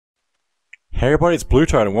Hey everybody, it's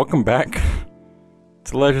BlueToad and welcome back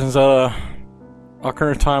to Legends of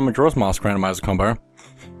Ocarina of Time Majora's Mask randomizer combo.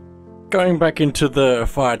 Going back into the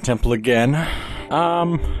Fire Temple again.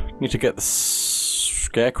 Need to get the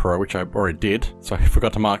Scarecrow, which I already did, so I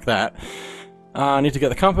forgot to mark that. Need to get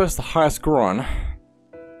the compass, the highest Goron,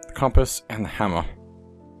 the compass, and the hammer.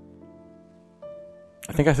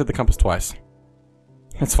 I think I said the compass twice.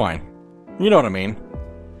 It's fine. You know what I mean.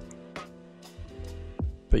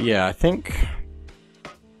 But yeah, I think...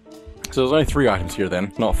 So there's only 3 items here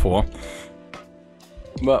then, not 4.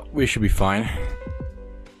 But we should be fine.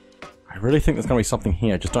 I really think there's gonna be something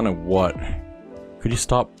here, I just don't know what. Could you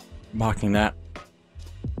stop marking that?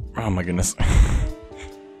 Oh my goodness.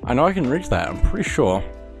 I know I can reach that, I'm pretty sure.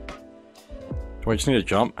 Do I just need to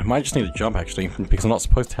jump? I might just need to jump actually, because I'm not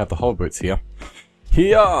supposed to have the hover boots here.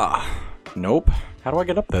 Here! Nope. How do I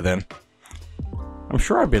get up there then? I'm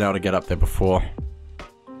sure I've been able to get up there before.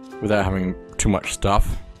 Without having too much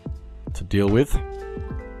stuff to deal with.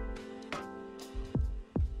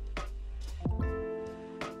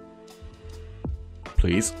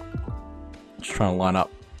 Please. Just trying to line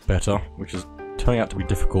up better, which is turning out to be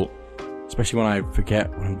difficult. Especially when I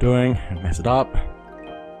forget what I'm doing and mess it up.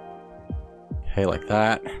 Okay, like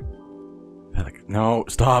that. No,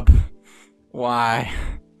 stop. Why?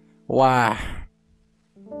 Why?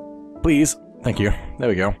 Please. Thank you. There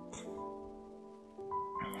we go.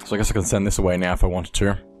 So I guess I can send this away now if I wanted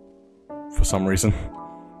to. For some reason.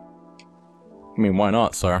 I mean, why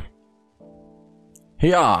not, sir?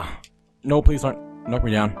 Here! No, please don't knock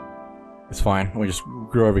me down. It's fine. We just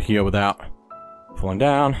go over here without falling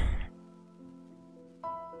down.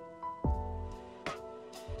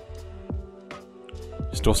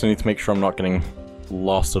 Just also need to make sure I'm not getting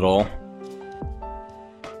lost at all.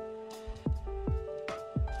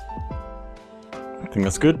 I think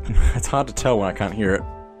that's good. It's hard to tell when I can't hear it.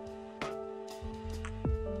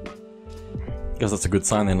 I guess that's a good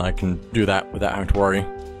sign then I can do that without having to worry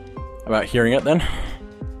about hearing it then.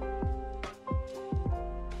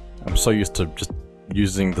 I'm so used to just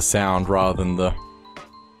using the sound rather than the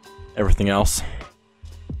everything else.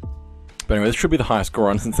 But anyway, this should be the highest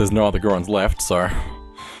Goron since there's no other Gorons left, so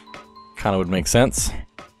kinda would make sense.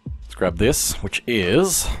 Let's grab this, which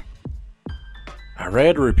is a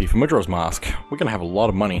red rupee for Majora's Mask. We're gonna have a lot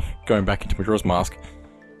of money going back into Majora's Mask.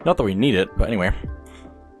 Not that we need it, but anyway.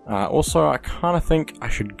 Also, I kind of think I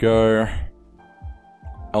should go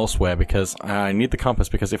elsewhere because I need the compass,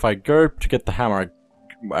 because if I go to get the hammer,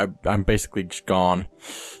 I'm basically just gone.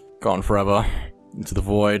 Gone forever. Into the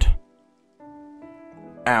void.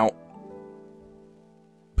 Ow.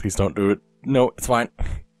 Please don't do it. No, it's fine.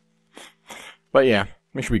 But yeah,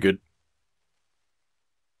 we should be good.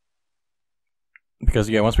 Because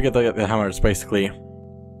yeah, once we get the hammer, it's basically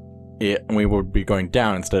it, and we would be going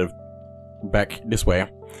down instead of back this way.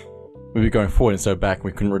 We'd be going forward instead of back,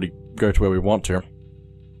 we couldn't really go to where we want to.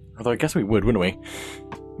 Although I guess we would, wouldn't we?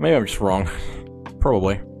 Maybe I'm just wrong.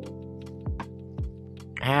 Probably.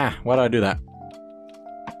 Ah, why did I do that?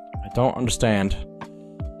 I don't understand.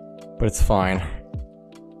 But it's fine.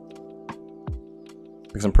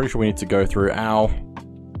 Because I'm pretty sure we need to go through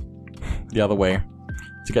the other way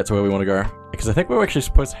to get to where we want to go. Because I think we're actually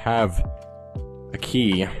supposed to have a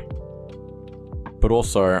key. But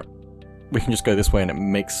also, we can just go this way and it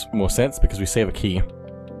makes more sense because we save a key.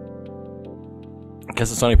 I guess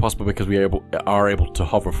it's only possible because we are able to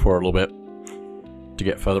hover for a little bit to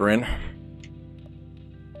get further in.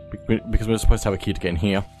 Because we're supposed to have a key to get in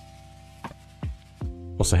here.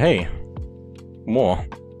 Also, hey, more.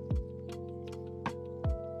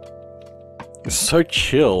 It's so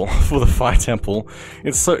chill for the Fire Temple.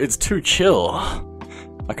 It's too chill.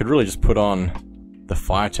 I could really just put on the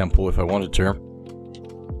Fire Temple if I wanted to.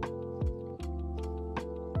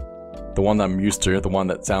 The one that I'm used to, the one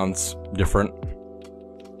that sounds different.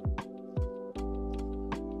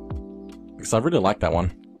 Because I really like that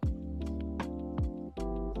one.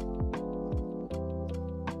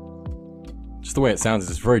 Just the way it sounds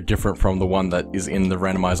is very different from the one that is in the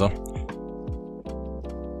randomizer.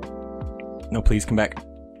 No, please come back.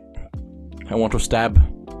 I want to stab.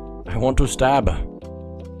 I want to stab.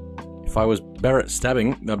 If I was better at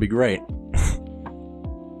stabbing, that'd be great.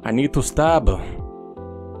 I need to stab.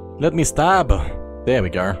 Let me stab! There we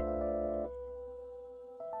go.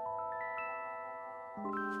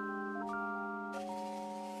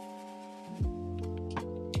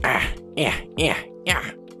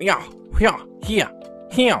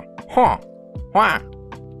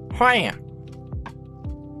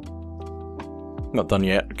 Not done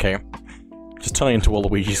yet, okay. Just turning into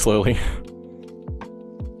Waluigi slowly.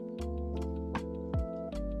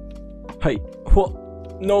 Hey,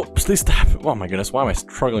 what? No, please stop. Oh my goodness, why am I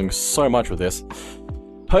struggling so much with this?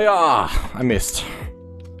 Hiya! I missed.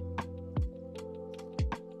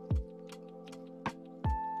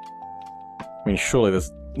 I mean, surely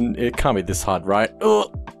it can't be this hard, right?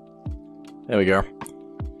 Ugh. There we go.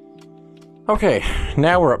 Okay,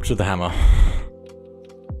 now we're up to the hammer.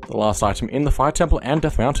 The last item in the Fire Temple and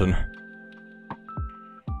Death Mountain.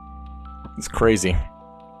 It's crazy.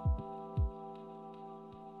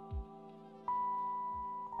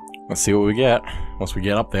 Let's see what we get once we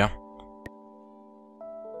get up there.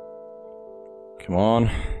 Come on.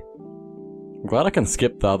 I'm glad I can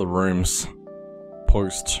skip the other rooms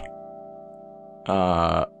post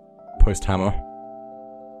hammer.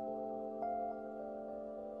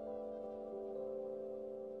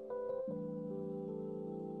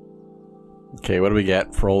 Okay, what do we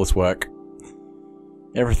get for all this work?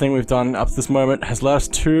 Everything we've done up to this moment has led us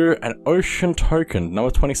to an ocean token,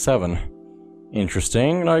 number 27.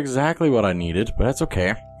 Interesting, not exactly what I needed, but that's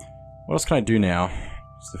okay. What else can I do now?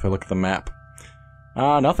 Just if I look at the map.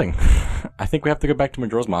 Nothing. I think we have to go back to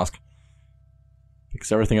Majora's Mask. Because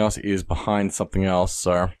everything else is behind something else,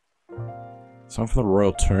 so... Something for the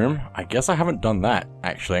Royal Tomb? I guess I haven't done that,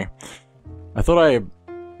 actually. I thought I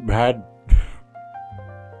had...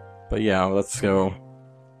 But yeah, let's go.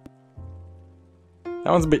 That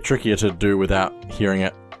one's a bit trickier to do without hearing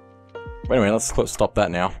it. But anyway, let's stop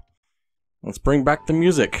that now. Let's bring back the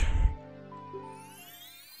music.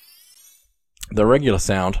 The regular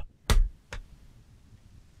sound.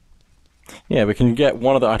 Yeah, we can get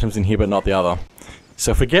one of the items in here, but not the other. So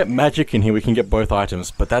if we get magic in here, we can get both items,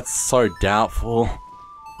 but that's so doubtful.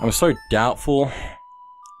 I'm so doubtful.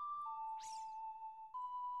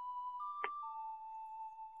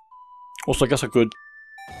 Also, I guess I could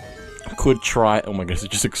try... Oh my goodness, it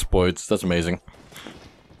just explodes. That's amazing.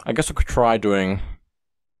 I guess I could try doing...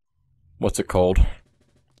 What's it called?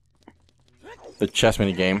 The chess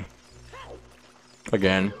minigame.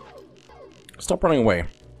 Again. Stop running away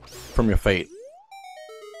from your fate.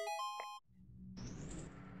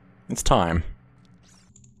 It's time.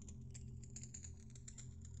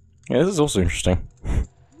 Yeah, this is also interesting.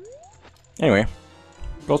 Anyway.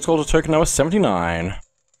 Gold Sculptor token number 79.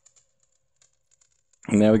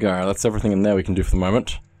 And there we go. That's everything in there we can do for the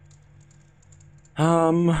moment.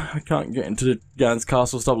 I can't get into Gan's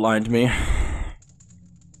castle, stop lying to me.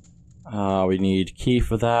 We need key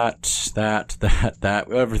for that,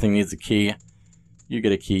 that. Everything needs a key. You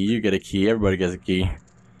get a key, you get a key, everybody gets a key.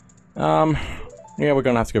 Yeah, we're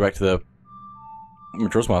gonna have to go back to the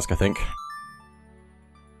Majora's Mask, I think.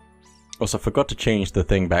 Also, I forgot to change the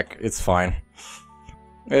thing back. It's fine.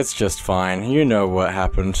 It's just fine. You know what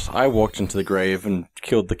happened. I walked into the grave and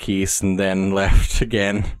killed the keys and then left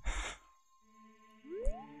again.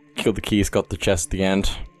 Killed the keys, got the chest at the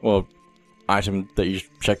end. Well, item that you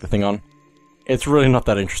check the thing on. It's really not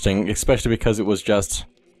that interesting, especially because it was just...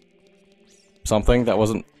 something that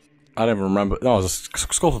wasn't... I don't even remember. No, it was a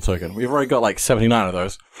sculptor token. We've already got like 79 of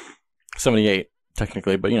those. 78,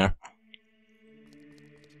 technically, but you know.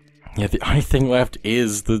 Yeah, the only thing left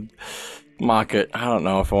is the market. I don't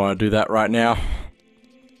know if I want to do that right now.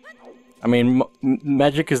 I mean,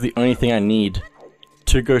 magic is the only thing I need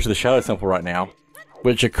to go to the Shadow Temple right now.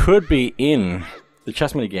 Which it could be in the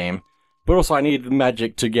chess minigame, but also I need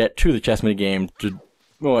magic to get to the chess minigame to,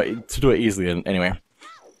 well, to do it easily anyway.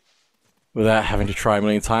 Without having to try a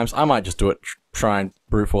million times. I might just do it, try and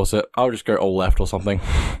brute force it. I'll just go all left or something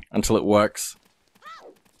until it works.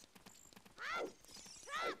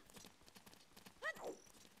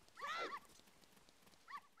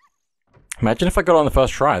 Imagine if I got on the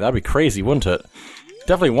first try, that'd be crazy, wouldn't it?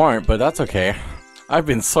 Definitely won't, but that's okay. I've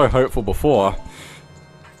been so hopeful before.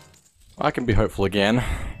 I can be hopeful again.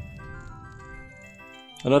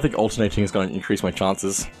 I don't think alternating is going to increase my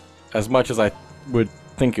chances as much as I would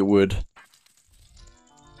think it would.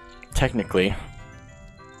 Technically.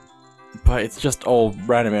 But it's just all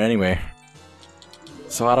random anyway.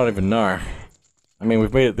 So I don't even know. I mean,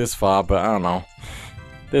 we've made it this far, but I don't know.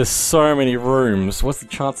 There's so many rooms. What's the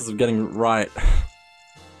chances of getting it right?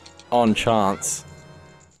 On chance.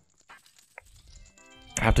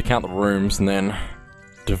 I have to count the rooms and then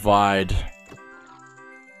divide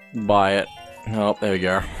by it. Oh, there we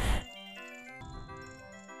go.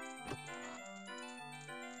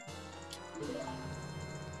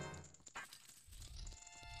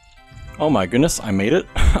 Oh my goodness, I made it.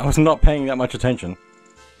 I was not paying that much attention.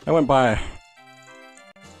 I went by...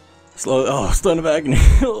 Stone of Agony.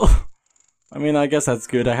 I mean, I guess that's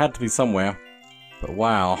good. I had to be somewhere. But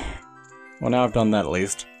wow. Well, now I've done that at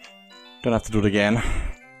least. Don't have to do it again.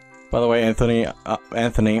 By the way, Anthony,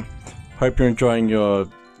 hope you're enjoying your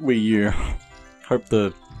Wii U. Hope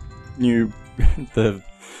the new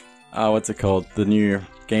what's it called? The new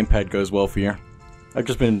gamepad goes well for you. I've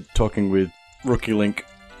just been talking with Rookie Link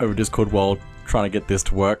over Discord while trying to get this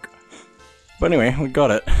to work. But anyway, we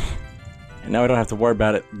got it. And now we don't have to worry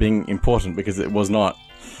about it being important because it was not.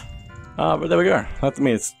 But there we go. That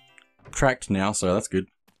means it's tracked now, so that's good.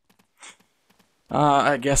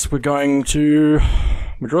 I guess we're going to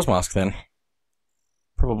Majora's Mask then.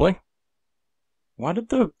 Probably. Why did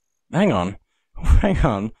the... Hang on. Hang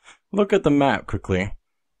on. Look at the map quickly.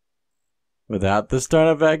 Without the Stone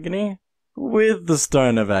of Agony? With the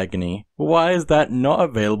Stone of Agony. Why is that not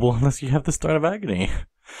available unless you have the Stone of Agony?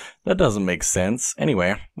 That doesn't make sense.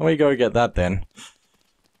 Anyway, let me go get that then.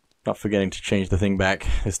 Not forgetting to change the thing back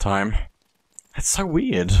this time. That's so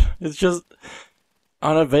weird. It's just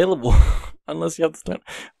unavailable unless you have the stone.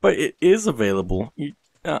 But it is available.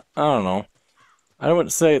 I don't know. I don't want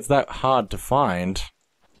to say it's that hard to find.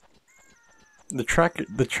 The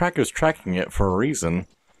tracker's tracking it for a reason.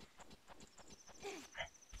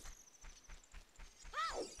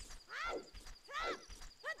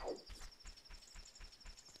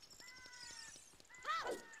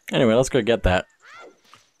 Anyway, let's go get that.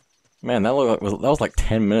 Man, that was like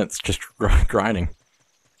 10 minutes just grinding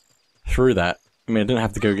through that. I mean, I didn't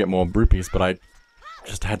have to go get more rupees, but I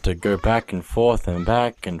just had to go back and forth and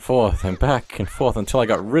back and forth and back and forth until I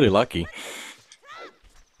got really lucky.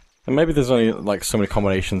 And maybe there's only like so many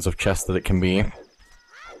combinations of chests that it can be.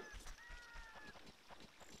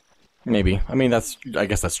 Maybe. I mean, I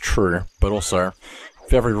guess that's true, but also,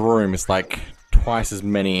 if every room is like twice as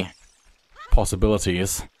many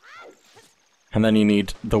possibilities, and then you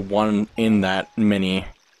need the one in that many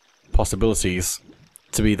possibilities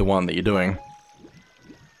to be the one that you're doing.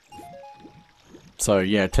 So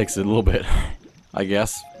yeah, it takes a little bit, I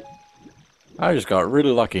guess. I just got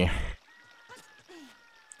really lucky.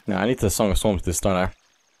 Now I need the Song of Storms this, don't I?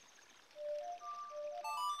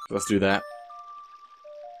 Let's do that.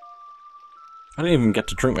 I didn't even get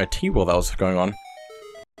to drink my tea while that was going on.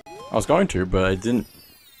 I was going to, but I didn't.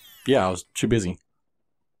 Yeah, I was too busy.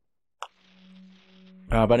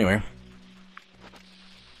 But anyway.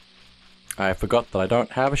 I forgot that I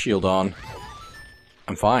don't have a shield on.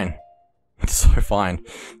 I'm fine. It's so fine.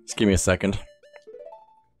 Just give me a second.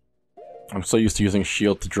 I'm so used to using a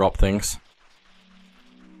shield to drop things.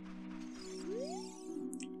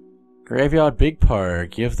 Graveyard Big Po,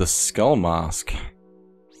 give the Skull Mask.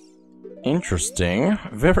 Interesting.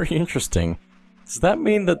 Very interesting. Does that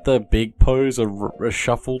mean that the Big Poes are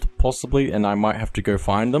reshuffled, possibly, and I might have to go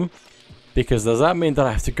find them? Because does that mean that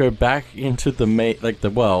I have to go back into the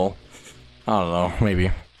well? I don't know,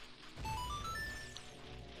 maybe.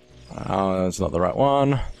 That's not the right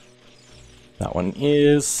one. That one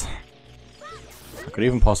is. I could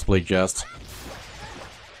even possibly just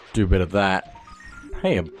do a bit of that.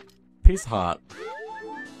 Hey, a piece of heart.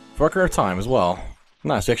 For a time as well.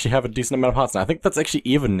 Nice, we actually have a decent amount of hearts now. I think that's actually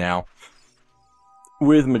even now.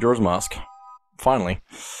 With Majora's Mask. Finally.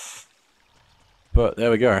 But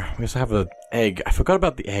there we go. We also have an egg. I forgot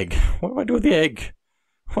about the egg. What do I do with the egg?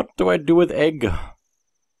 What do I do with egg?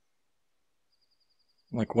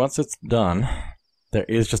 Like, once it's done, there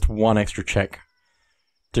is just one extra check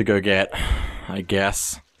to go get, I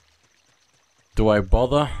guess. Do I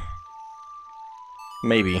bother?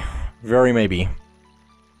 Maybe. Very maybe.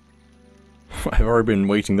 I've already been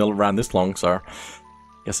waiting around this long, so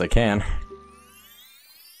guess I can.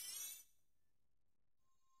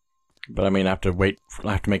 But I mean, I have to wait,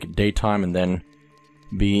 I have to make it daytime and then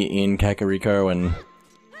be in Kakariko and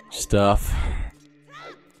stuff.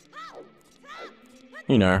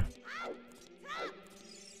 You know.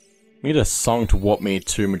 Need a song to warp me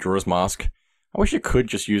to Majora's Mask. I wish you could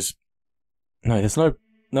just use... No, there's no...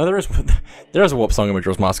 No, there is... There is a warp song in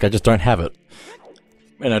Majora's Mask, I just don't have it.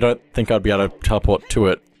 And I don't think I'd be able to teleport to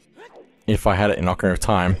it if I had it in Ocarina of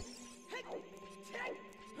Time.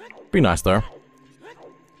 Be nice, though.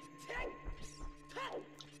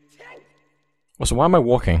 So why am I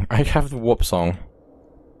walking? I have the warp song.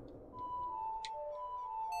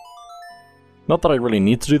 Not that I really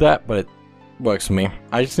need to do that, but it works for me.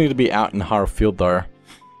 I just need to be out in Hyrule Field though.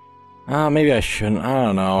 Maybe I shouldn't. I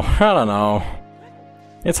don't know. I don't know.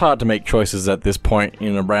 It's hard to make choices at this point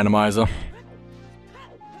in a randomizer.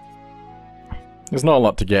 There's not a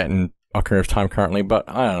lot to get in Ocarina of Time currently, but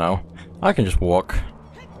I don't know. I can just walk.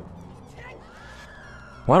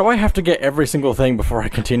 Why do I have to get every single thing before I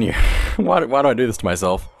continue? Why do I do this to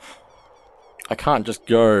myself? I can't just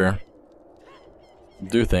go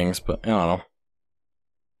do things, but I don't know.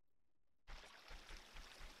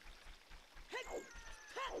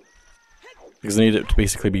 Because I need it to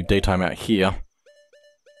basically be daytime out here.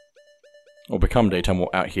 Or become daytime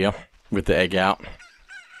out here. with the egg out.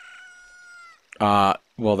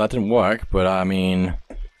 Well, that didn't work, but I mean,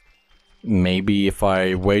 maybe if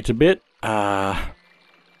I wait a bit,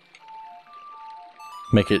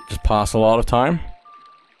 make it just pass a lot of time.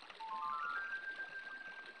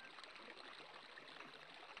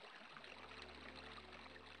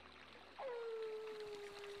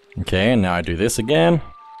 Okay, and now I do this again.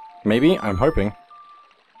 Maybe, I'm hoping.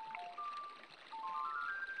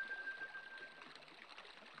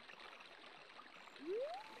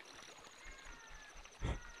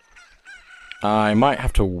 I might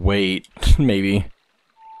have to wait, maybe.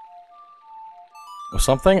 Or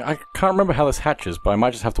something? I can't remember how this hatches, but I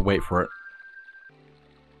might just have to wait for it.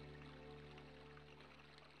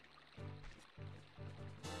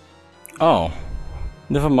 Oh.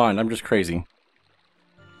 Never mind, I'm just crazy.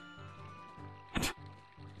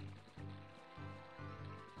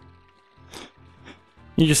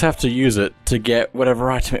 You just have to use it to get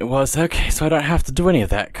whatever item it was. Okay, so I don't have to do any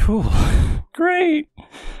of that. Cool. Great!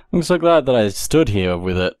 I'm so glad that I stood here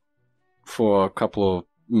with it for a couple of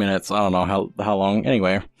minutes. I don't know how long.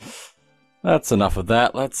 Anyway, that's enough of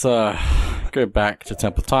that. Let's go back to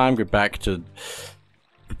Temple Time, go back to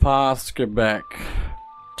the past, go back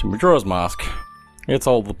to Majora's Mask. It's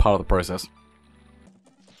all the part of the process.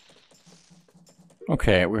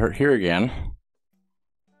 Okay, we're here again.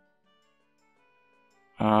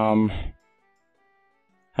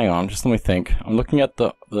 Hang on, just let me think. I'm looking at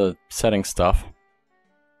the setting stuff.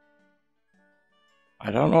 I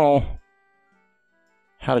don't know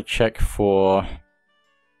how to check for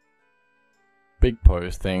big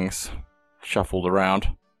pose things shuffled around.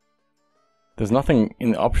 There's nothing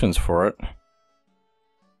in the options for it.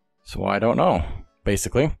 So I don't know,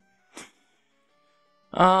 basically.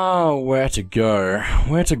 Where to go?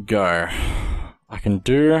 Where to go? I can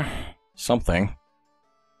do something.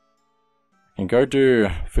 I can go do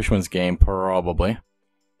Fisherman's Game, probably. I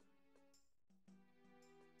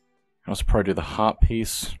can also probably do the heart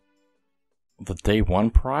piece. The day 1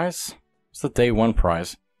 prize? What's the day 1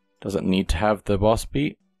 prize? Does it need to have the boss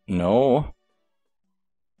beat? No.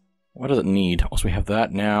 What does it need? Also, we have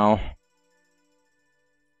that now.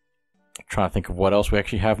 I'm trying to think of what else we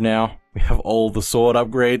actually have now. We have all the sword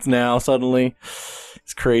upgrades now, suddenly.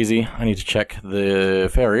 It's crazy. I need to check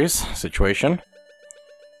the fairies situation.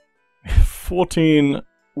 14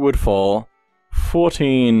 Woodfall,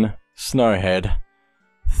 14 Snowhead,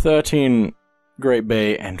 13 Great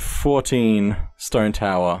Bay, and 14 Stone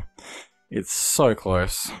Tower. It's so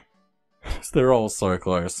close. They're all so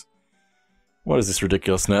close. What is this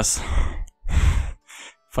ridiculousness?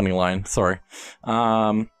 Funny line, sorry.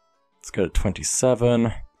 Let's go to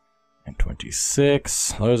 27 and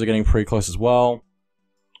 26. Those are getting pretty close as well.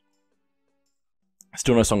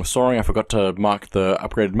 Still no Song of Soaring. I forgot to mark the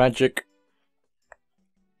upgraded magic.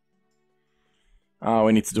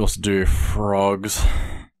 We need to also do frogs.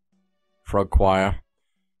 Frog choir.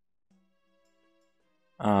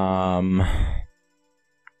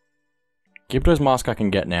 Gibdo's mask I can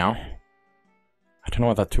get now. I don't know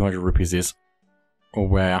what that 200 rupees is. Or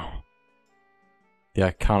where. The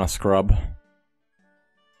Arcana Scrub.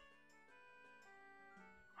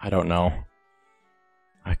 I don't know.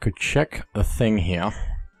 I could check the thing here.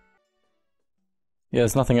 Yeah,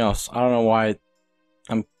 there's nothing else. I don't know why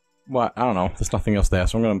I don't know. There's nothing else there,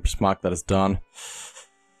 so I'm gonna just mark that as done.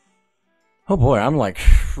 Oh boy, I'm like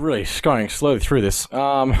really going slowly through this.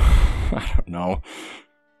 I don't know.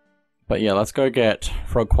 But yeah, let's go get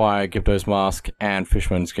Frog Choir, Gibdo's Mask, and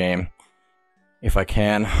Fishman's Game. If I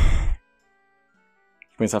can.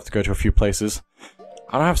 Which means I have to go to a few places.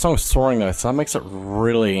 I don't have Song of Soaring though, so that makes it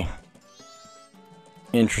really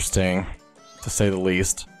interesting, to say the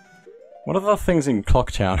least. What are the things in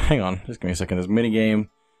Clocktown? Hang on, just give me a second. There's a minigame.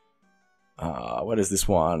 What is this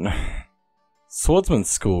one? Swordsman's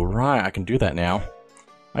School. Right, I can do that now.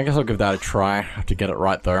 I guess I'll give that a try. I have to get it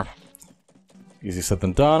right though. Easier said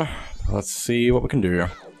than done. Let's see what we can do.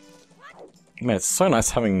 Man, it's so nice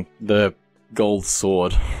having the gold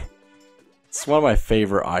sword. It's one of my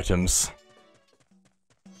favorite items.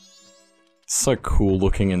 It's so cool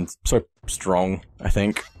looking and so strong, I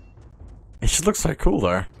think. It just looks so cool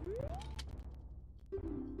though.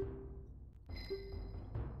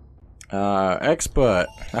 Expert.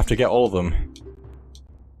 I have to get all of them.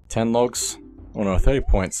 10 logs. Oh no, 30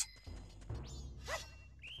 points.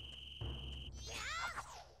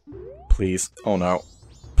 Please. Oh no.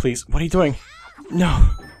 Please. What are you doing? No.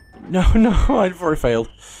 No, no. I've already failed.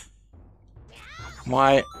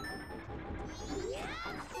 Why?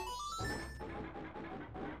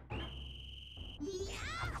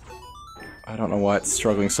 I don't know why it's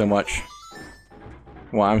struggling so much.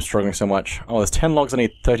 why I'm struggling so much. Oh, there's 10 logs, I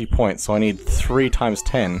need 30 points, so I need 3 times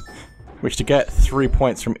 10. Which to get 3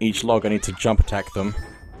 points from each log, I need to jump attack them.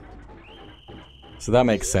 So that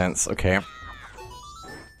makes sense, okay.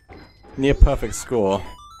 Near perfect score.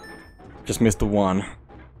 Just missed the 1.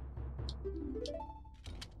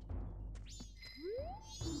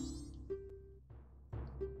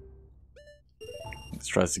 Let's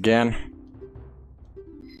try this again.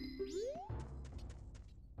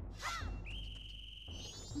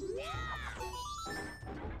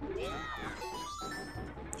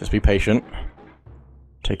 Just be patient.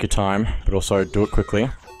 Take your time, but also do it quickly.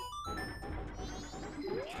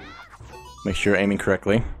 Make sure you're aiming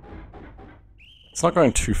correctly. It's not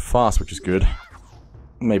going too fast, which is good.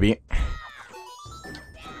 Maybe.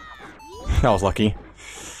 That was lucky.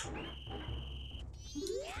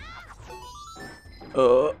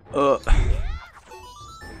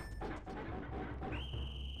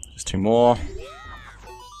 Just 2 more.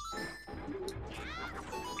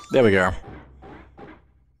 There we go.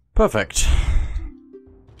 Perfect.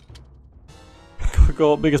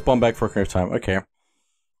 Biggest bomb bag for a period of time. Okay.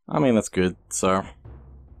 I mean, that's good. So, I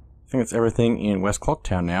think that's everything in West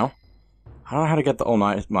Clocktown now. I don't know how to get the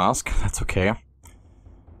all-night mask. That's okay.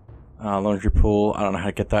 Laundry pool. I don't know how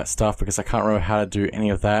to get that stuff because I can't remember how to do any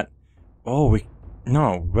of that. Oh,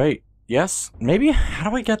 no, wait. Yes? Maybe? How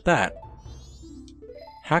do I get that?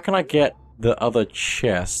 How can I get the other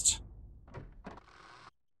chest?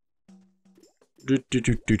 The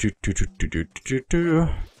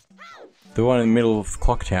one in the middle of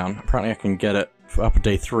Clocktown. Apparently I can get it for up to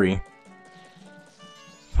day 3.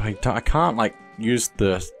 But I can't, like, use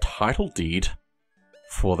the title deed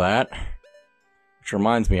for that. Which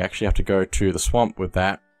reminds me, I actually have to go to the swamp with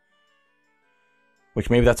that. Which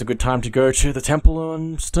maybe that's a good time to go to the temple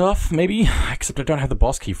and stuff, maybe? Except I don't have the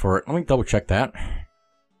boss key for it. Let me double check that.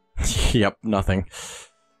 Yep, nothing.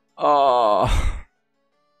 Oh,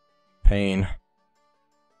 pain.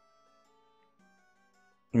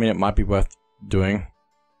 I mean, it might be worth doing.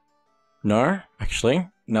 No, actually,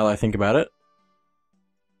 now that I think about it.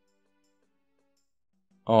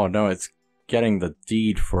 Oh no, it's getting the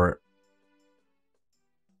deed for it.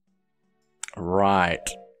 Right.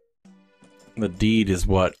 The deed is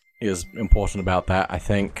what is important about that, I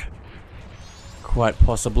think. Quite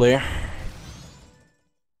possibly.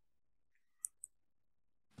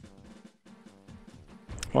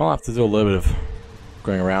 Well, I'll have to do a little bit of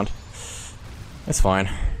going around. It's fine.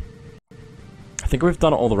 I think we've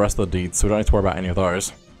done all the rest of the deeds, so we don't need to worry about any of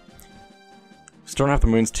those. Still don't have the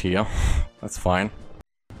Moon's Tear. That's fine.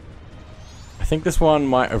 I think this one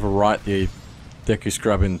might overwrite the Deku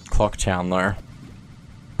Scrub in Clocktown, though.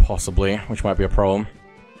 Possibly, which might be a problem.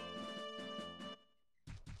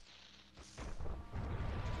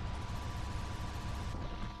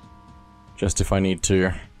 Just if I need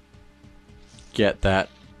to get that,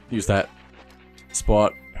 use that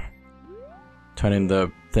spot, turn in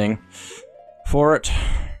the thing for it.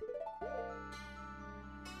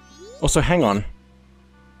 Also, hang on.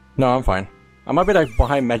 No, I'm fine. I might be like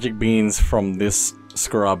behind magic beans from this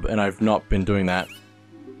scrub, and I've not been doing that.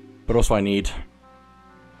 But also I need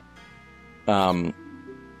other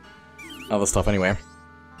stuff anyway.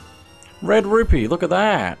 Red rupee, look at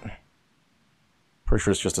that! Pretty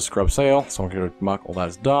sure it's just a scrub sale, so I'm gonna mark all that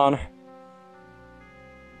as done.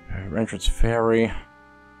 Entrance fairy.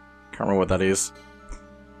 Can't remember what that is.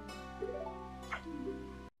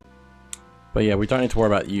 But yeah, we don't need to worry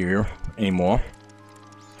about you anymore.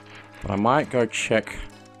 But I might go check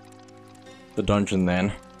the dungeon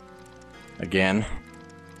then. Again.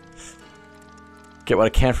 Get what I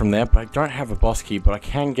can from there, but I don't have a boss key, but I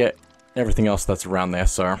can get everything else that's around there,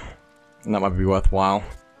 so... And that might be worthwhile.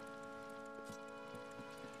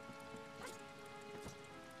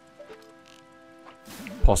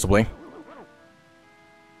 Possibly.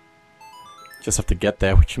 Just have to get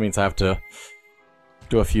there, which means I have to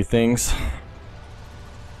do a few things.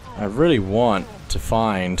 I really want to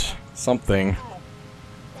find something.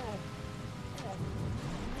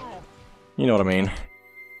 You know what I mean.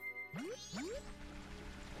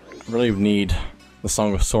 I really need the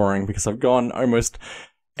Song of Soaring because I've gone almost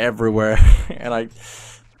everywhere and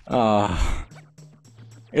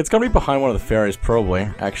it's gonna be behind one of the fairies probably,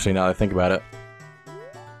 actually, now that I think about it.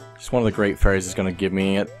 Just one of the great fairies is gonna give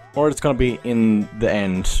me it, or it's gonna be in the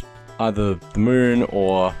end. Either the moon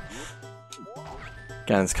or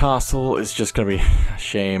Ganon's castle. It's just gonna be a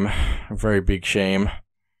shame. A very big shame.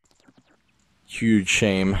 Huge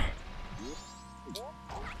shame.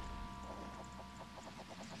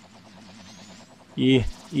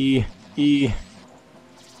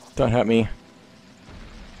 Don't hurt me.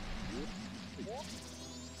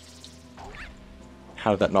 How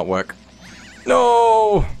did that not work?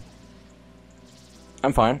 No!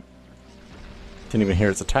 I'm fine. Didn't even hear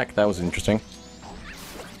its attack. That was interesting.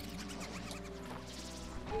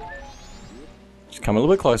 Just come a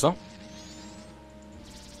little bit closer.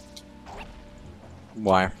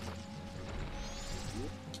 Why?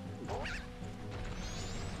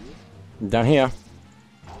 Down here.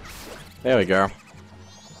 There we go.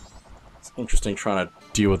 It's interesting trying to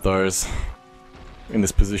deal with those in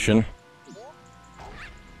this position.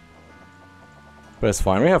 But it's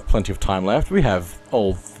fine, we have plenty of time left. We have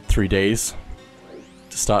all 3 days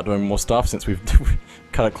to start doing more stuff since we've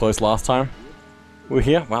cut it close last time. We're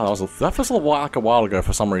here? Wow, that feels like a while ago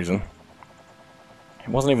for some reason. It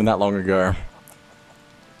wasn't even that long ago.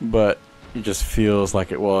 But it just feels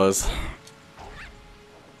like it was.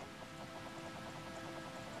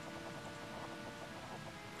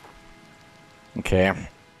 Okay.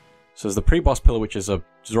 So there's the pre-boss pillar, which is a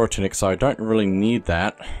ZOOTMMR, so I don't really need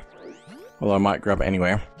that. Although I might grab it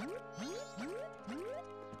anyway.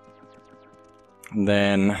 And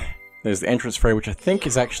then there's the entrance fray, which I think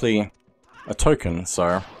is actually a token,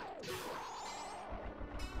 so...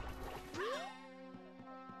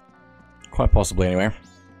 quite possibly, anyway.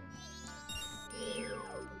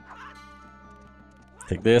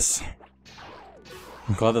 Take this.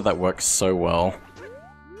 I'm glad that that works so well.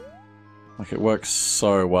 Like, it works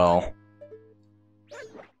so well.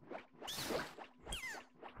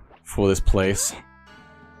 For this place.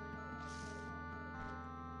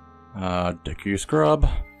 Deku Scrub.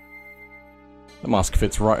 The mask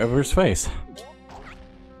fits right over his face.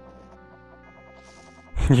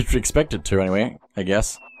 You'd expect it to anyway, I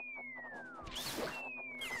guess.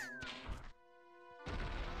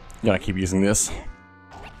 Gotta keep using this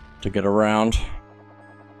to get around.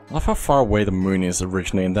 I love how far away the moon is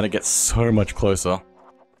originally, and then it gets so much closer.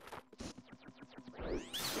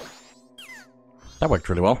 That worked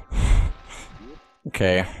really well.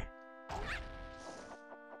 Okay.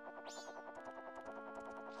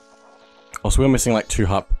 Also, we're missing like 2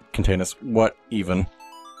 heart containers. What even?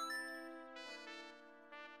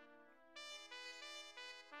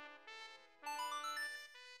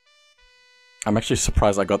 I'm actually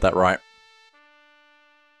surprised I got that right.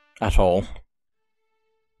 At all.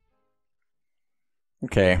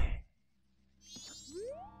 Okay.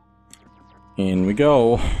 In we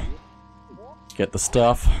go. Get the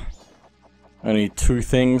stuff. Only 2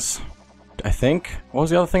 things, I think. What was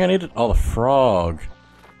the other thing I needed? Oh, the frog.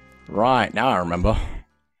 Right, now I remember.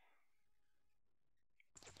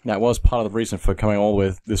 That was part of the reason for coming all the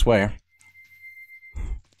way this way.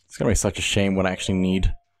 It's gonna be such a shame when I actually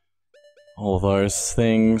need all of those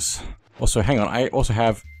things. Also, hang on, I also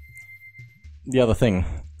have the other thing,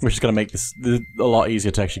 which is gonna make this a lot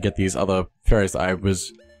easier to actually get these other fairies that I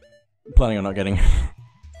was planning on not getting.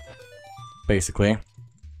 Basically.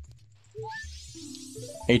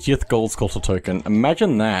 80th gold sculptor token.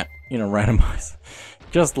 Imagine that in a randomizer.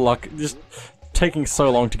 Just taking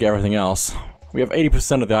so long to get everything else. We have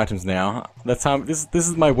 80% of the items now. That's how this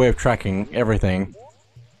is my way of tracking everything.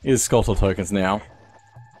 Is sculptor tokens now.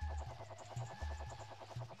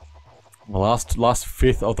 The last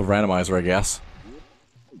fifth of the randomizer, I guess.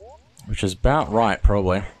 Which is about right,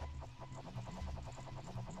 probably.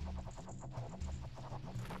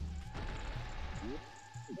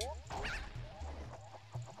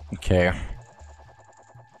 Okay.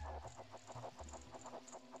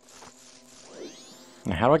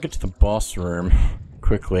 Now, how do I get to the boss room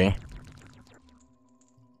quickly? I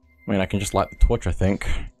mean, I can just light the torch, I think.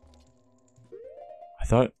 I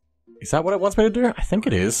thought... Is that what it wants me to do? I think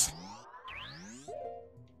it is.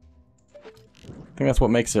 I think that's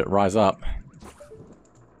what makes it rise up.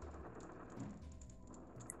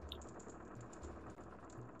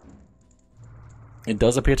 It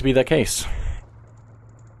does appear to be the case.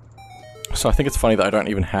 So I think it's funny that I don't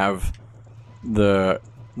even have the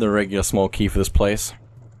regular small key for this place.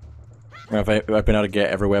 I've been able to get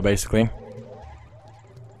everywhere, basically.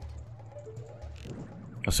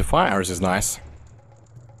 Oh, so fire arrows is nice.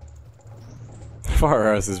 Fire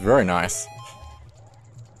arrows is very nice.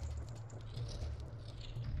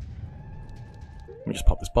 Let me just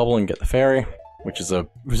pop this bubble and get the fairy, which is a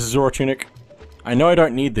ZOOTMMR. I know I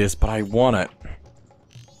don't need this, but I want it.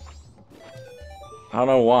 I don't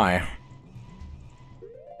know why.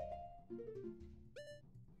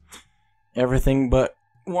 Everything but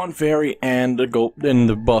one fairy and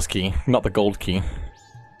the boss key, not the gold key.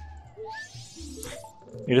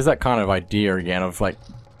 It is that kind of idea again of like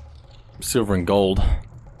silver and gold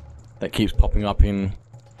that keeps popping up in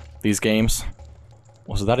these games.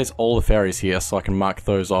 Also, that is all the fairies here, so I can mark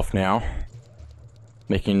those off now,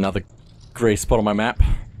 making another grey spot on my map.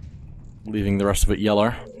 leaving the rest of it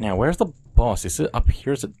yellow. Now, where's the boss? Is it up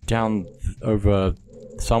here? Is it down over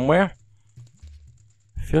somewhere?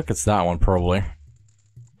 I feel like it's that one, probably.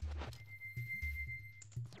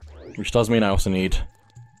 Which does mean I also need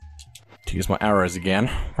to use my arrows again.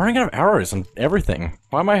 I'm running out of arrows and everything.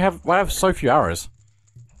 Why I have so few arrows?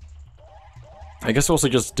 I guess I also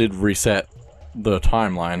just did reset the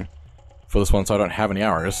timeline for this one, so I don't have any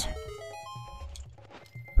arrows.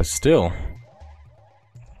 But still.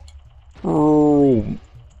 Oh. I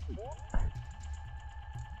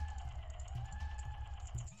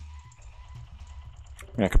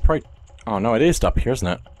mean, I could probably... Oh no, it is up here, isn't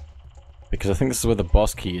it? Because I think this is where the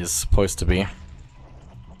boss key is supposed to be.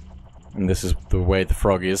 And this is the way the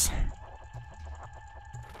frog is.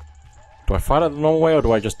 Do I fight it the normal way, or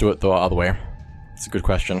do I just do it the other way? It's a good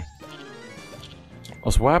question.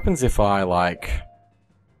 Also, what happens if I, like...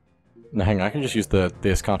 No, hang on, I can just use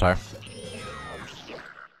this, can't I?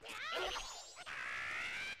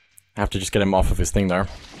 I have to just get him off of his thing, though.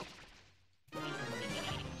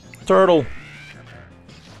 Turtle!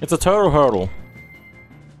 It's a turtle hurdle!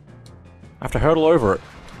 I have to hurdle over it.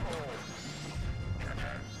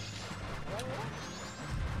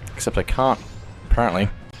 Except I can't, apparently.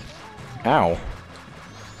 Ow.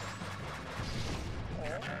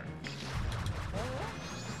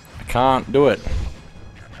 I can't do it.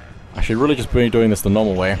 I should really just be doing this the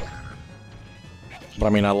normal way. But I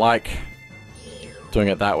mean, I like doing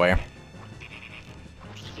it that way.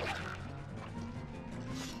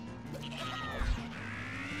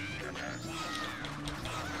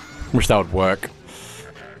 Wish that would work.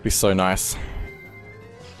 Be so nice.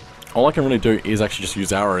 All I can really do is actually just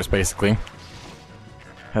use arrows, basically.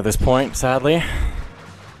 At this point, sadly.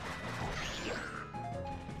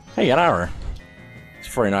 Hey, an arrow. It's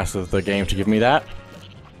very nice of the game to give me that.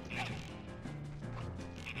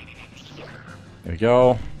 There we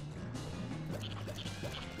go.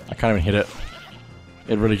 I can't even hit it.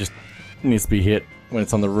 It really just needs to be hit when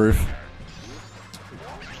it's on the roof.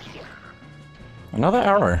 Another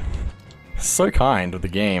arrow. So kind of the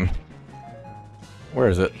game. Where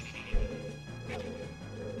is it?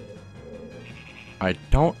 I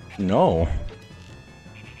don't know.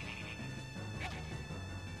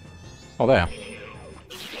 Oh, there.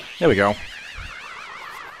 There we go.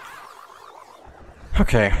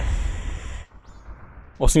 Okay.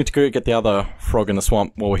 Also need to go get the other frog in the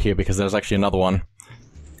swamp while we're here, because there's actually another one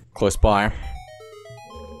close by.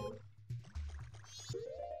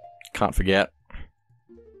 Can't forget.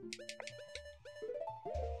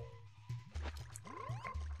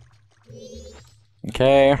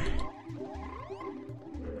 Okay.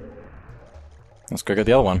 Let's go get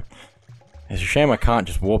the other one. It's a shame I can't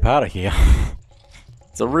just warp out of here.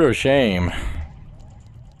 It's a real shame.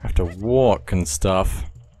 I have to walk and stuff.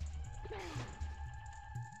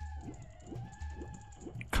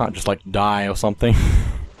 Can't just, like, die or something.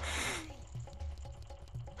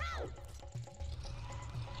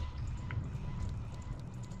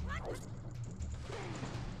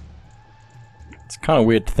 It's kind of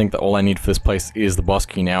weird to think that all I need for this place is the boss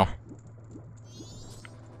key now.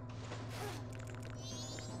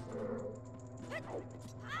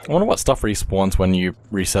 I wonder what stuff respawns when you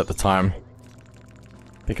reset the time.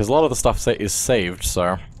 Because a lot of the stuff is saved,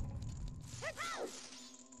 so...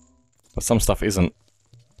 But some stuff isn't.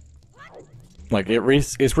 Like, it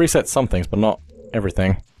resets some things, but not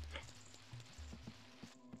everything.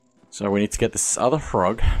 So we need to get this other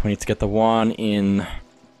frog. We need to get the one in...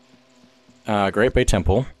 Great Bay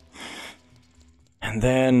Temple. And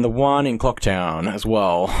then the one in Clocktown as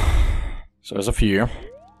well. So there's a few.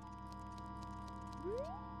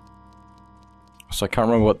 So I can't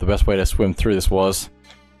remember what the best way to swim through this was.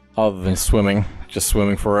 Other than swimming. Just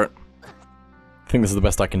swimming for it. I think this is the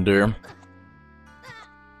best I can do.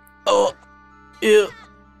 Oh! Ew!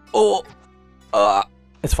 Oh!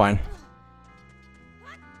 It's fine.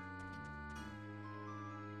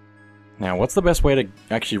 Now, what's the best way to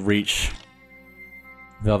actually reach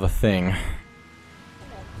the other thing?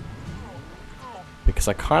 Because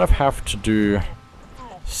I kind of have to do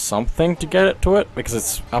something to get it to it, because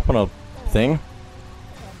it's up on a thing.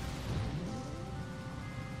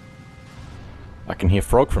 I can hear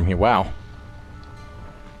frog from here, wow.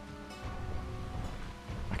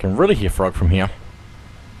 I can really hear frog from here.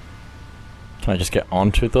 Can I just get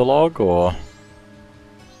onto the log, or...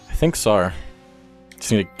 I think so.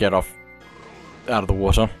 Just need to get off out of the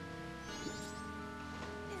water.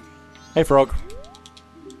 Hey frog.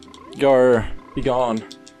 Go. Be gone.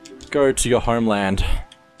 Go to your homeland.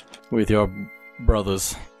 With your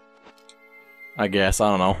brothers. I guess, I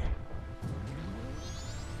don't know.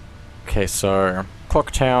 Okay, so...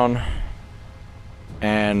 Clocktown.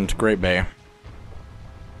 and Great Bay.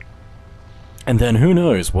 And then who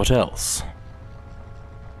knows what else?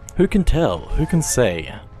 Who can tell? Who can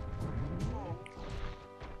say?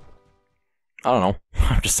 I don't know.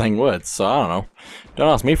 I'm just saying words, so I don't know. Don't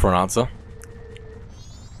ask me for an answer.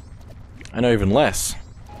 I know even less.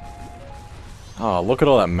 Oh, look at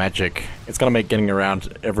all that magic. It's gonna make getting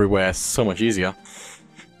around everywhere so much easier.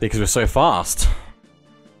 Because we're so fast.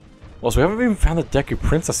 Also, we haven't even found the Deku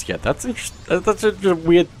Princess yet. That's interesting. That's a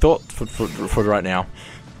weird thought for right now.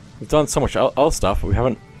 We've done so much other stuff, but we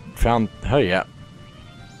haven't found her yet.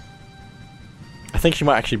 I think she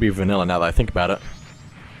might actually be vanilla now that I think about it.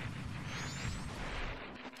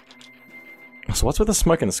 So what's with the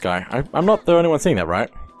smoke in the sky? I'm not the only one seeing that, right?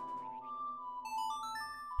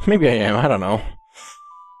 Maybe I am, I don't know.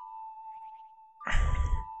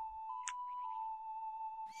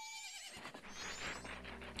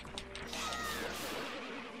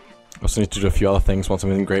 Also need to do a few other things once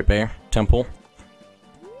I'm in Great Bay Temple.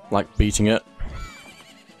 Like beating it.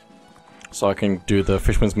 So I can do the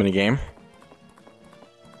Fishman's minigame.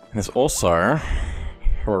 And there's also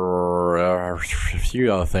a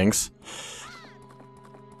few other things.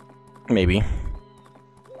 Maybe.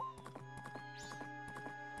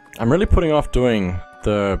 I'm really putting off doing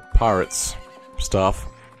the pirates stuff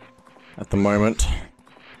at the moment.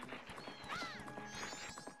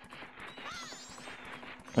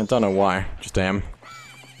 I don't know why, just am.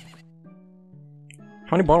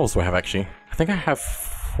 How many bottles do I have actually? I think I have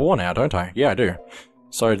 4 now, don't I? Yeah, I do.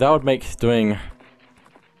 So that would make doing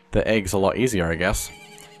the eggs a lot easier, I guess.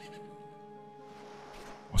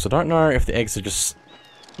 So I don't know if the eggs are just,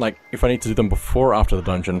 like, if I need to do them before or after the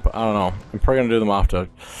dungeon, but I don't know. I'm probably gonna do them after.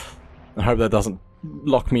 I hope that doesn't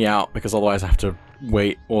lock me out, because otherwise I have to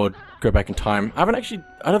wait or go back in time. I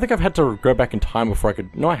don't think I've had to go back in time before I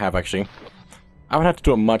could, no I have actually. I haven't had to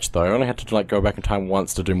do it much though, I only had to like go back in time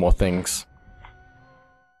once to do more things.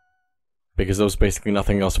 Because there was basically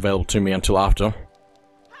nothing else available to me until after.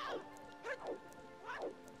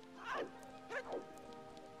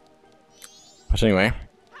 But anyway.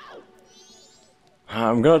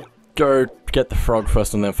 I'm gonna go get the frog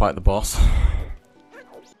first and then fight the boss.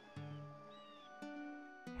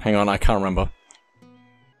 Hang on, I can't remember.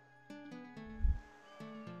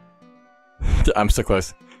 I'm so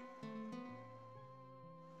close.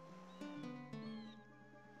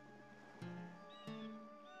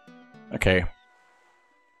 Okay.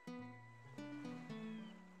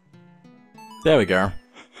 There we go.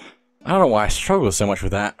 I don't know why I struggle so much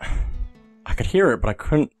with that. I could hear it, but I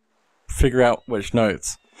couldn't figure out which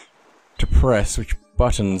notes to press, which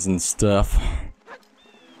buttons and stuff.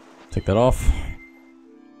 Take that off.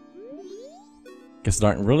 Guess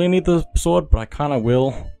I don't really need the sword, but I kinda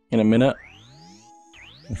will in a minute.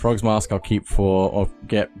 The frog's mask I'll keep for, or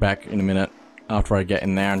get back in a minute after I get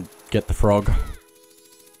in there and get the frog.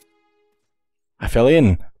 I fell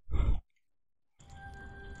in!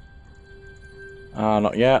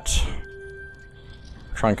 Not yet.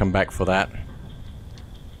 Try and come back for that.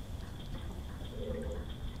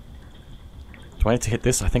 Do I need to hit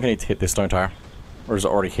this? I think I need to hit this, don't I? Or is it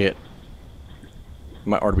already hit? It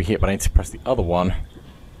might already be hit, but I need to press the other one.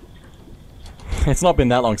 It's not been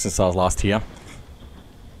that long since I was last here.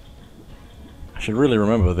 I should really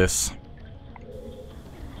remember this.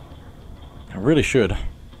 I really should.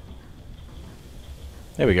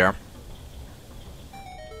 There we go.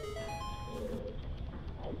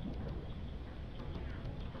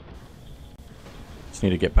 Just need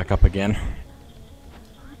to get back up again.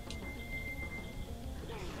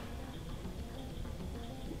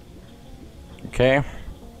 Okay.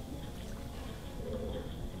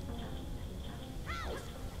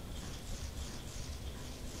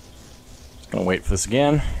 Just gonna wait for this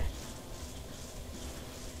again.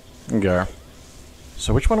 And go.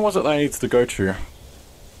 So which one was it that I needed to go to?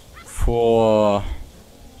 For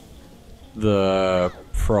the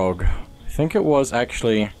frog. I think it was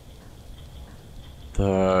actually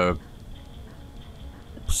the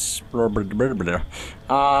was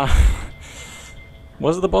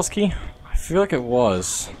it the boss key? I feel like it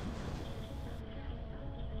was.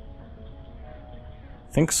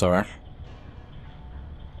 I think so.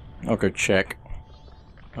 I'll go check.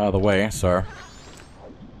 Either way, so.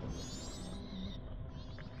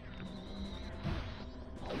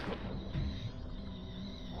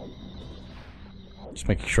 Just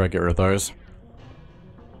making sure I get rid of those.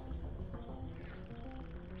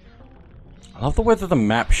 I love the way that the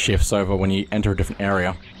map shifts over when you enter a different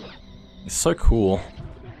area. It's so cool.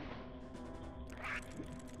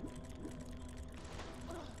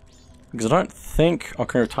 Because I don't think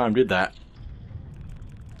Ocarina of Time did that.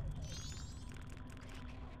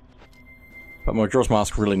 But Majora's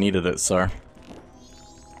Mask really needed it, so...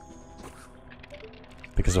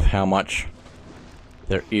 because of how much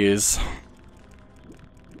there is.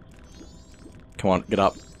 Come on, get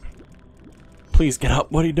up. Please get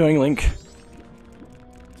up. What are you doing, Link?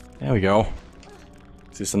 There we go.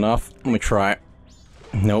 Is this enough? Let me try.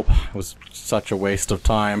 Nope. It was such a waste of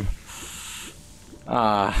time. If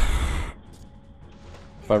I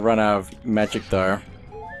run out of magic though,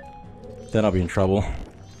 then I'll be in trouble.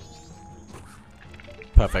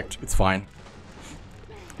 Perfect. It's fine.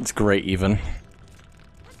 It's great even.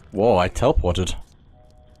 Whoa, I teleported.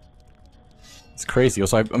 It's crazy.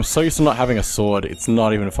 Also, I'm so used to not having a sword, it's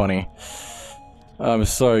not even funny. I'm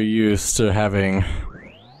so used to having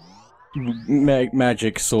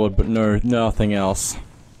magic sword, but nothing else.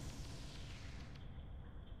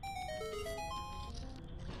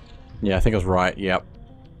 Yeah, I think I was right, yep.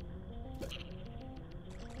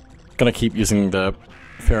 Gonna keep using the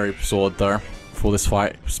fairy sword though, for this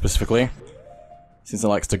fight specifically. Since it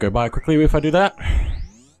likes to go by quickly if I do that.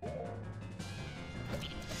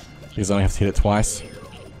 Because I only have to hit it twice.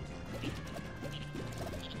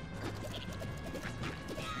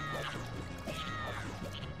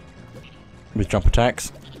 With jump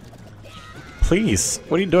attacks. Please,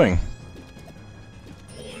 what are you doing?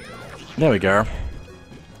 There we go.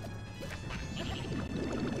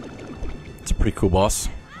 It's a pretty cool boss.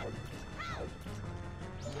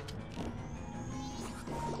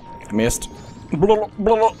 I missed.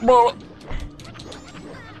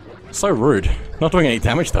 So rude. Not doing any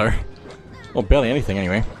damage though. Or barely anything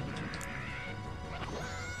anyway.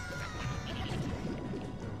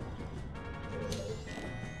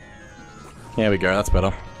 There we go, that's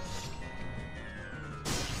better.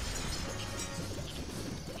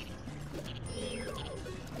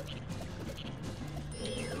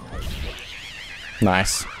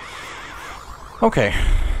 Nice. Okay.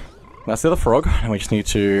 That's the other frog, and we just need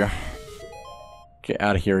to get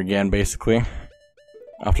out of here again, basically.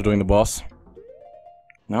 After doing the boss.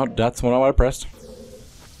 No, that's not what I pressed.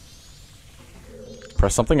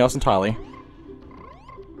 Press something else entirely.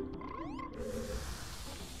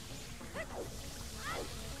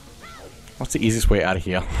 What's the easiest way out of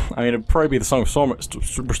here? I mean, it'd probably be the Song of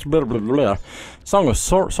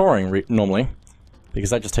Soaring normally, because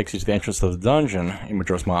that just takes you to the entrance of the dungeon in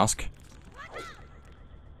Majora's Mask.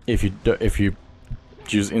 If you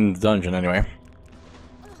choose in the dungeon anyway.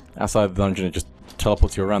 Outside the dungeon, it just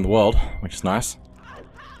teleports you around the world, which is nice.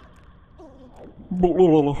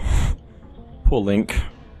 Poor Link.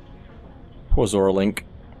 Poor Zora Link.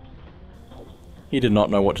 He did not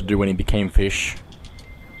know what to do when he became fish.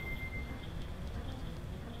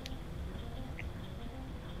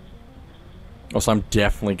 Also, I'm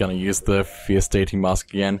definitely gonna use the Fierce Deity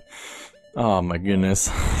Mask again. Oh my goodness.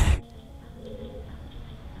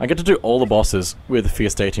 I get to do all the bosses with the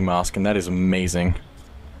Fierce Deity Mask, and that is amazing.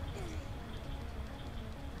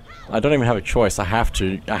 I don't even have a choice. I have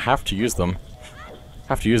to use them. I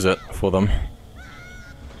have to use it for them.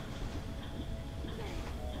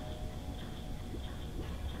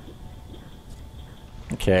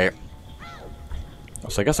 Okay.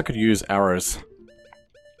 So I guess I could use arrows.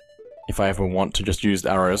 If I ever want to just use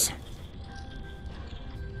arrows.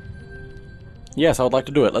 Yes, I would like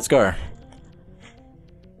to do it. Let's go.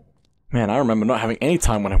 Man, I remember not having any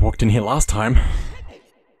time when I walked in here last time.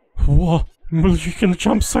 Whoa, you can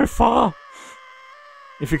jump so far!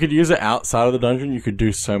 If you could use it outside of the dungeon, you could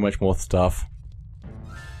do so much more stuff.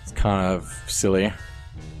 It's kind of silly.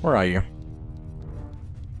 Where are you?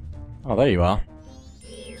 Oh, there you are.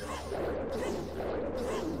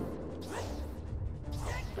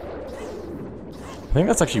 I think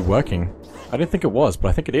that's actually working. I didn't think it was, but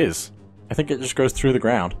I think it is. I think it just goes through the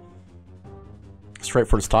ground. Straight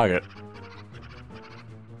for its target.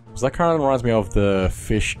 So that kind of reminds me of the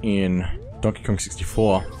fish in Donkey Kong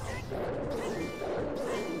 64.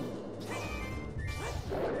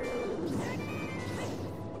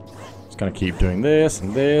 Just gonna keep doing this,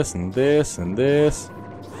 and this, and this, and this.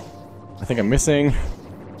 I think I'm missing.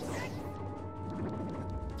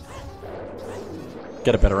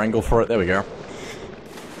 Get a better angle for it, there we go.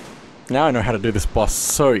 Now I know how to do this boss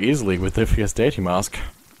so easily with the Fierce Deity Mask.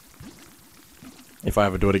 If I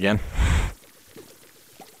ever do it again.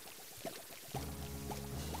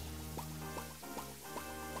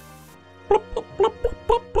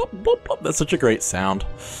 That's such a great sound.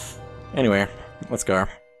 Anyway, let's go.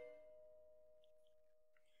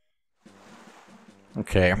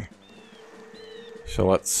 Okay. So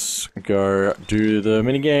let's go do the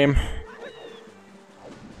minigame.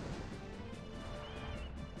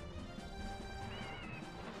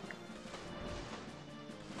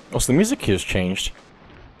 Also, the music here has changed.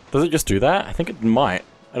 Does it just do that? I think it might.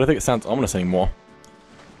 I don't think it sounds ominous anymore.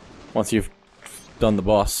 Once you've done the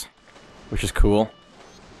boss, which is cool.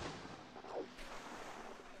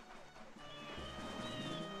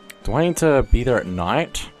 Do I need to be there at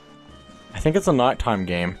night? I think it's a nighttime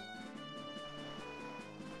game.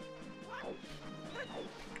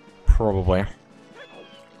 Probably.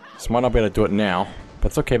 So I might not be able to do it now, but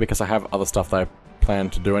it's okay because I have other stuff that I plan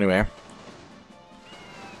to do anyway.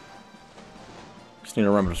 Just need to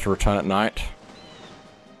remember to return at night.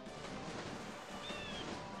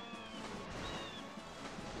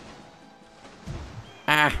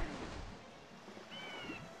 Ah!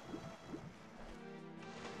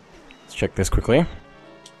 Let's check this quickly.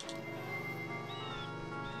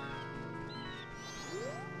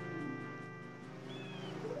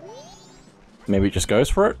 Maybe it just goes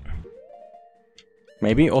for it?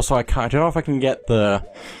 Maybe. Also, I don't know if I can get the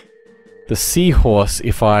seahorse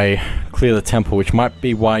if I clear the temple, which might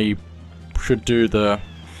be why you should do the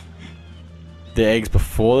eggs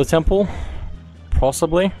before the temple.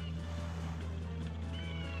 Possibly.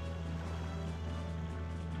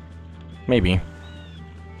 Maybe.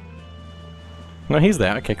 No, he's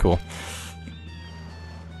there. Okay, cool.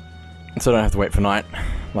 So I don't have to wait for night,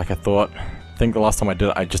 like I thought. I think the last time I did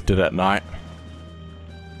it, I just did it at night.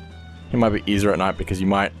 It might be easier at night because you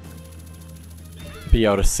might be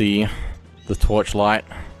able to see the torch light.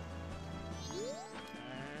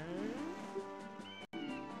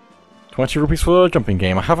 20 rupees for a jumping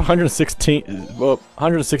game. I have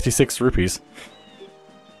 166 rupees.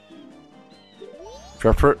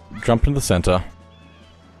 Drop for it, jump into the center.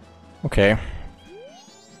 Okay.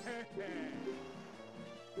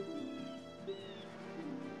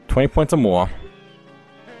 $20 or more.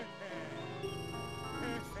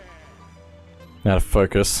 Now to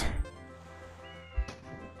focus.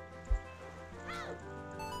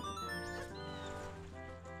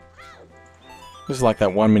 This is like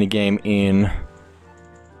that one mini game in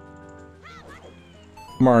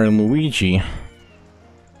Mario and Luigi.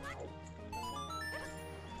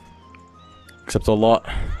 Except a lot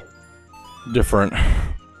different.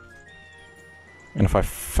 And if I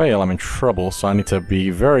fail, I'm in trouble, so I need to be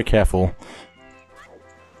very careful.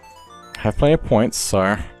 I have plenty of points,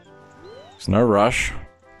 so there's no rush.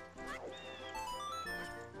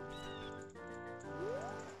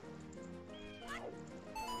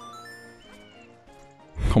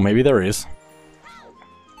 Or maybe there is.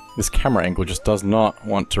 This camera angle just does not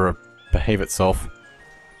want to behave itself.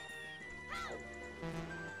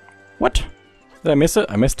 What? Did I miss it?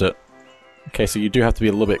 I missed it. Okay, so you do have to be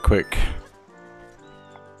a little bit quick.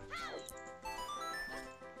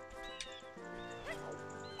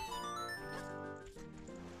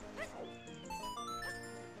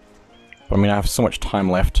 But I mean, I have so much time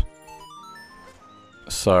left.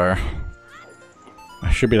 So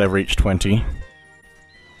I should be able to reach 20.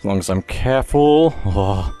 As long as I'm careful.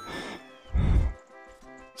 Oh.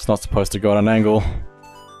 It's not supposed to go at an angle.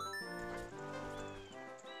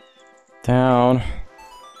 Down.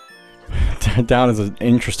 Down is an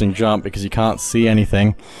interesting jump because you can't see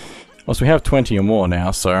anything. Also, we have 20 or more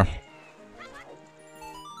now, so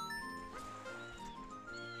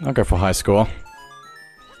I'll go for high score.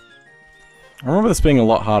 I remember this being a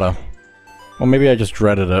lot harder. Or maybe I just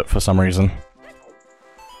dreaded it for some reason.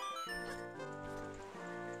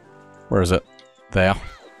 Where is it? There.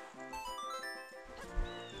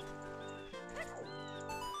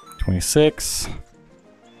 26.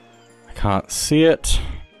 I can't see it.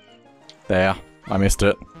 There. I missed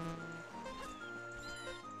it.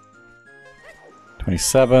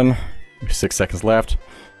 27. 6 seconds left.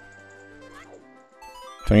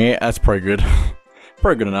 28. That's pretty good.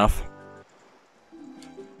 Pretty good enough.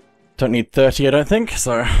 Don't need 30, I don't think,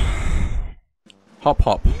 so hop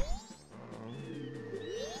hop.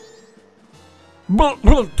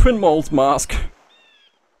 Twin mole's mask.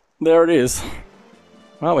 There it is.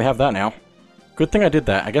 Well, we have that now. Good thing I did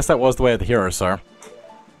that. I guess that was the way of the hero, so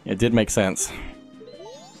it did make sense.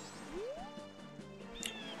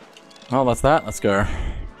 Well, that's that. Let's go.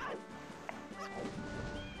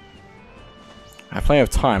 I have plenty of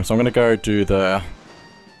time, so I'm gonna go do the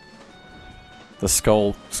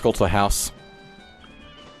skull to the house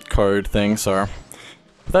code thing, so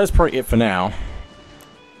but that is probably it for now.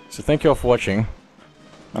 So thank you all for watching.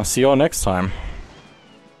 I'll see you all next time.